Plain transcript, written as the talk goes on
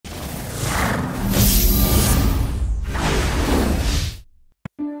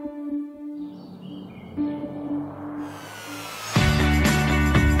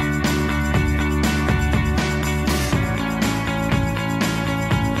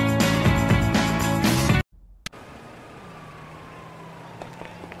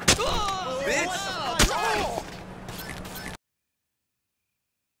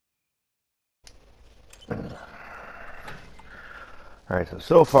Alright,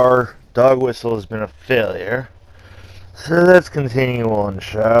 so far, dog whistle has been a failure. So let's continue on,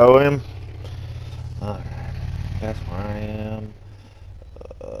 shall we? Alright, that's where I am.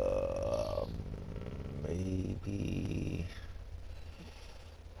 Maybe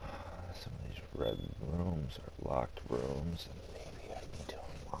some of these red rooms are locked rooms, and maybe I need to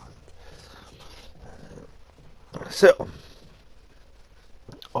unlock. So,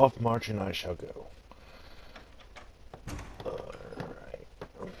 off marching I shall go. Alright.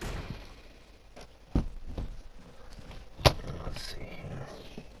 Let's see here.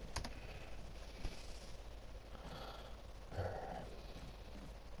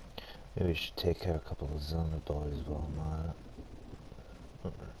 Maybe we should take care of a couple of zombie boys while I'm on it.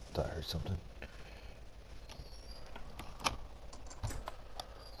 Oh, thought I heard something.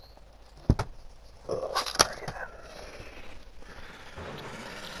 Alrighty then.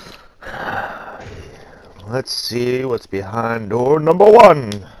 Let's see what's behind door number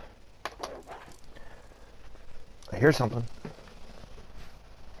 1. I hear something.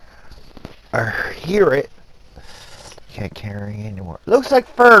 I hear it. Can't carry anymore. Looks like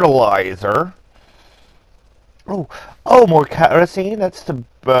fertilizer. Oh, more kerosene. That's the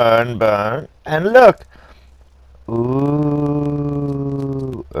burn. And look.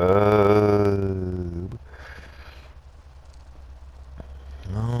 Ooh.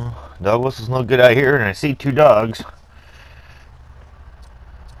 No, dog whistle's no good out here, and I see 2 dogs.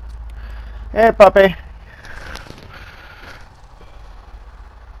 Hey, puppy.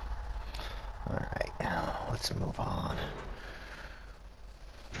 Alright, let's move on.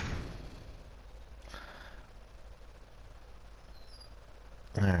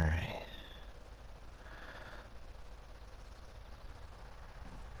 Alright.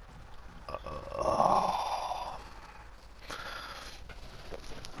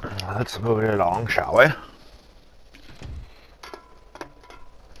 Let's move it along, shall we?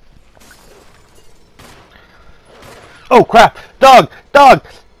 Oh, crap! Dog!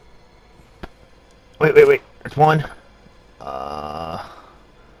 Wait. There's one.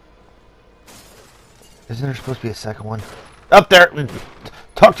 Isn't there supposed to be a second one? Up there!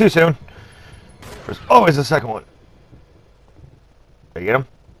 Talk too soon. There's always a second one. Did you get him?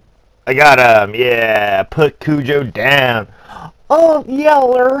 I got him! Yeah! Put Cujo down. Oh,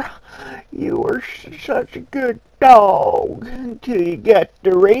 Yeller! You were such a good dog until you got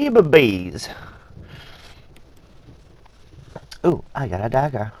the rabies. Ooh, I got a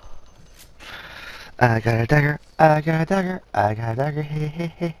dagger. I got a dagger.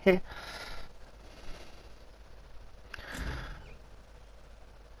 Hey.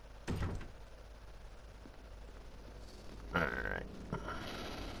 Alright.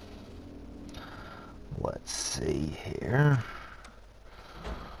 Let's see here.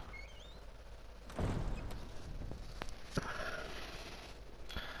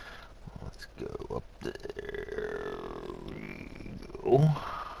 Let's go up there. We go.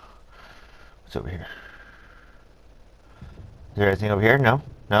 What's over here? Is there anything over here? No?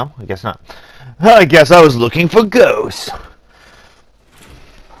 No? I guess not. I guess I was looking for ghosts.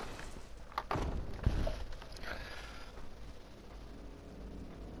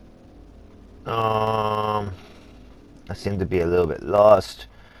 I seem to be a little bit lost.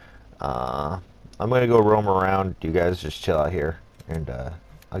 I'm gonna go roam around. You guys just chill out here, and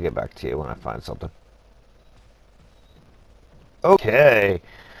I'll get back to you when I find something. Okay.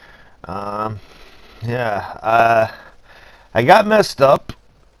 Yeah. I got messed up.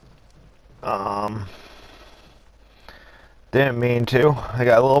 Didn't mean to. I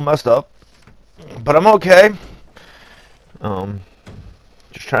got a little messed up, but I'm okay.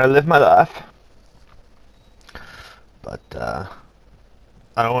 Just trying to live my life. But I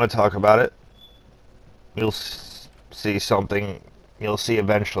don't want to talk about it. You'll see something. You'll see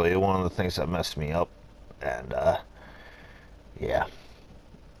eventually one of the things that messed me up, and yeah.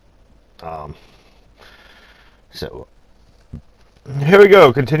 So here we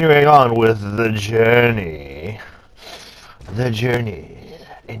go. Continuing on with the journey. The journey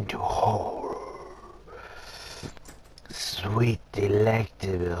into horror. Sweet,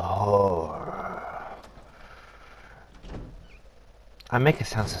 delectable horror. I make it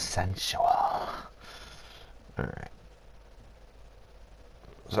sound so sensual. Alright.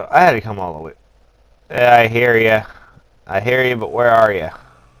 So I had to come all the way. Yeah, I hear you. I hear you, but where are you?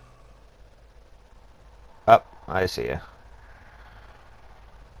 Up, I see you.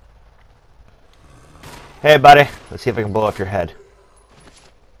 Hey, buddy. Let's see if I can blow up your head.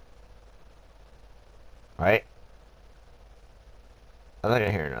 Right? I think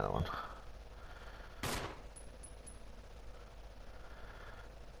I hear another one.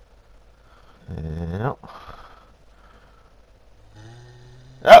 No.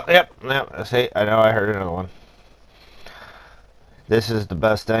 Oh, yep. See, I know I heard another one. This is the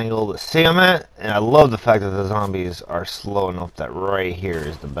best angle to see them at, and I love the fact that the zombies are slow enough that right here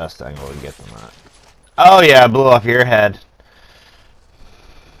is the best angle to get them at. Oh yeah, I blew off your head.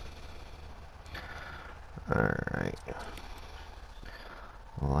 Alright.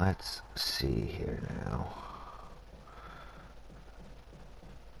 Let's see here now.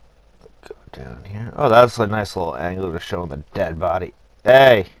 Go down here. Oh, that's a nice little angle to show the dead body.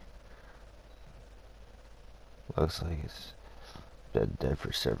 Hey! Looks like it's been dead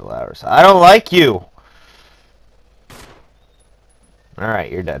for several hours. I don't like you!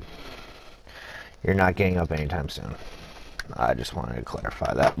 Alright, you're dead. You're not getting up anytime soon. I just wanted to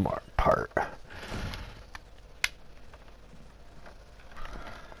clarify that part.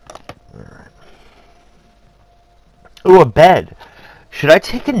 Alright. Ooh, a bed. Should I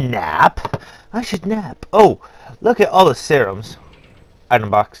take a nap? I should nap. Oh, look at all the serums. Item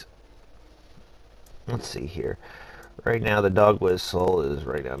box. Let's see here. Right now, the dog whistle is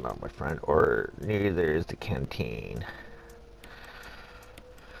right now not my friend, or neither is the canteen.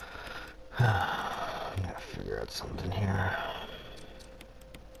 I gotta figure out something here.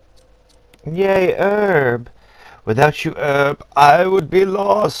 Yay, herb! Without you, herb, I would be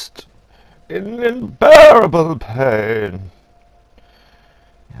lost in unbearable pain.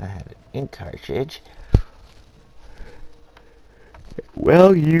 I had an ink cartridge.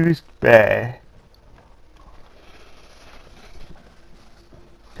 Well used bed.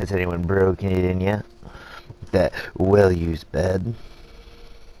 Has anyone broken it in yet? That well used bed.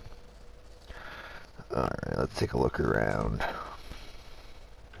 Alright, let's take a look around.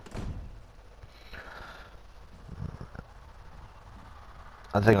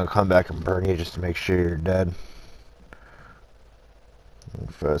 I think I'll come back and burn you just to make sure you're dead.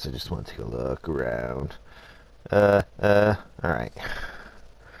 And first, I just want to take a look around. Alright.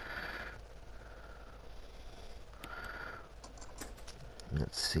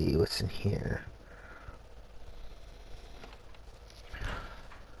 Let's see what's in here.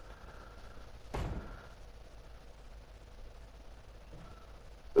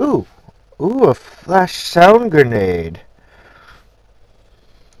 Ooh, a flash sound grenade.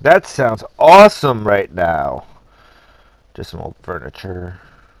 That sounds awesome right now. Just some old furniture.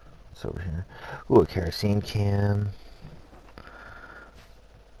 What's over here? Ooh, a kerosene can.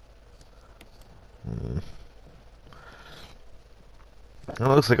 It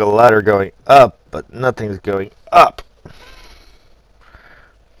looks like a ladder going up, but nothing's going up.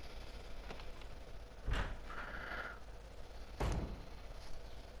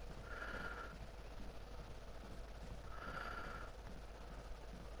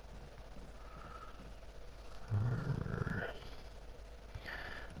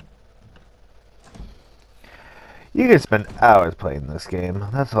 You can spend hours playing this game.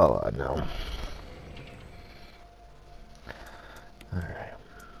 That's all I know. Alright.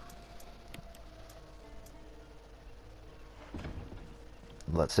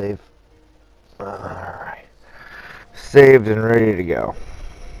 Let's save. Alright. Saved and ready to go.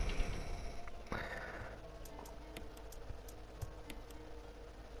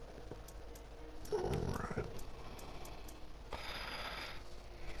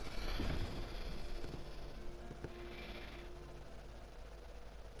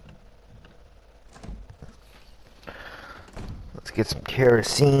 Let's get some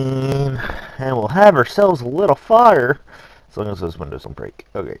kerosene, and we'll have ourselves a little fire, as long as those windows don't break.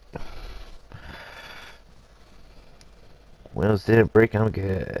 Okay. Windows didn't break, I'm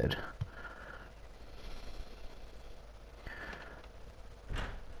good.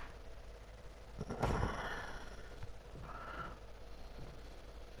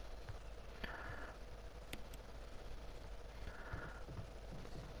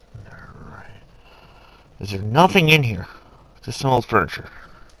 Alright. Is there nothing in here? Just some old furniture.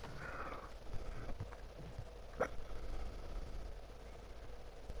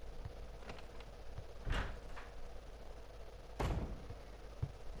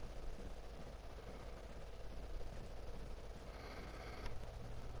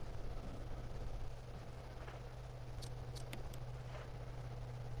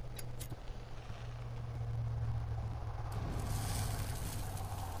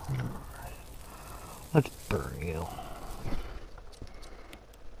 Let's burn you.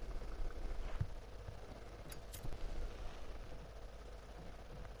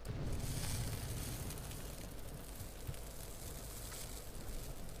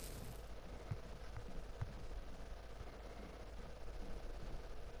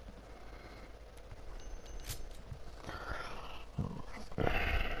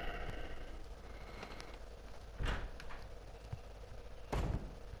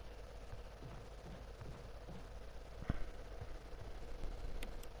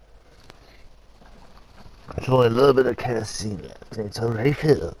 It's only a little bit of kerosene left, and it's already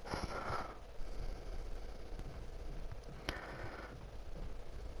filled.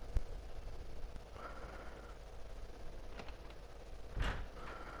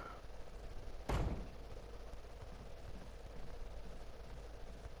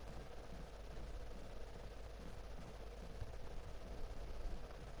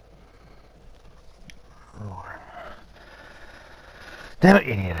 Damn it,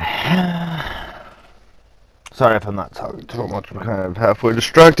 you need it. Sorry if I'm not talking too much. I'm kind of halfway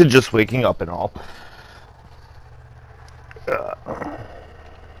distracted, just waking up and all. Let's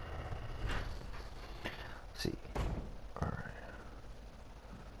see. Alright.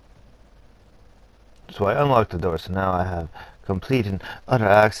 So I unlocked the door, so now I have complete and utter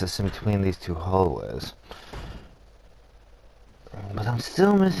access in between these two hallways. But I'm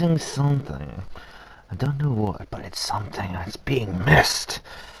still missing something. I don't know what, but it's something that's being missed.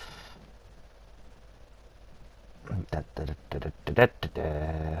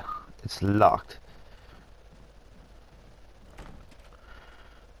 It's locked.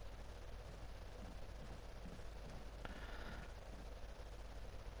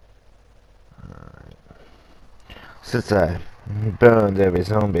 Alright. Since I burned every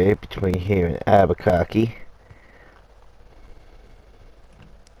zombie between here and Albuquerque,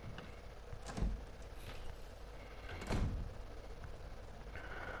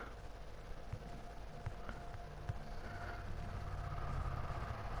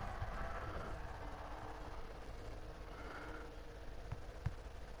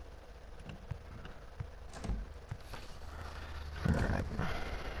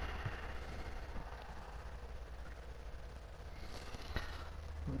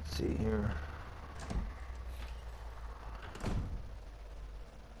 let's see here.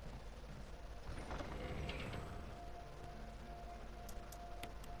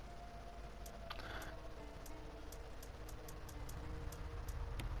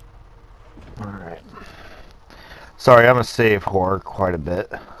 Alright. Sorry, I'm a save whore quite a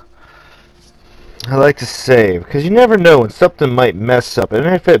bit. I like to save, because you never know when something might mess up, and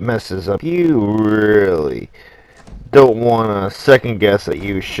if it messes up, you really don't want to second guess that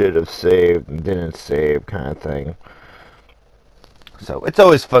you should have saved and didn't save kind of thing. So it's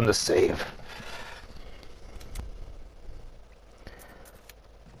always fun to save.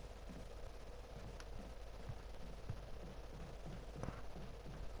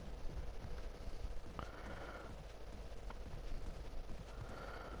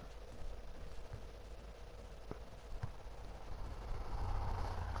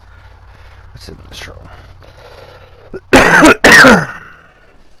 What's in this room?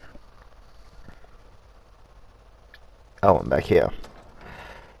 Oh, I'm back here.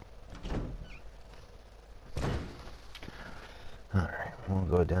 Alright, we'll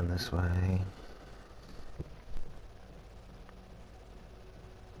go down this way.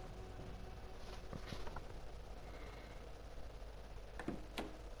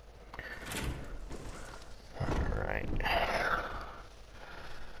 Alright.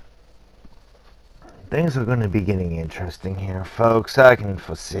 Things are going to be getting interesting here, folks. I can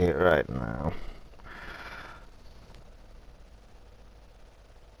foresee it right now.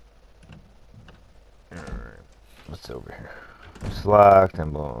 Alright, what's over here? It's locked,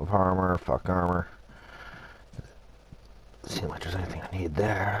 emblem of armor, fuck armor. Seems like there's anything I need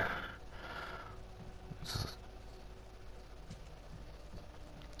there.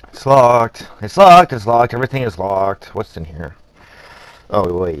 It's locked. It's locked. It's locked. Everything is locked. What's in here?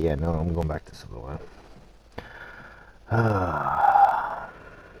 Oh, wait. Yeah, no. I'm going back this other way.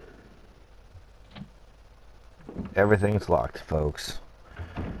 Everything's locked, folks.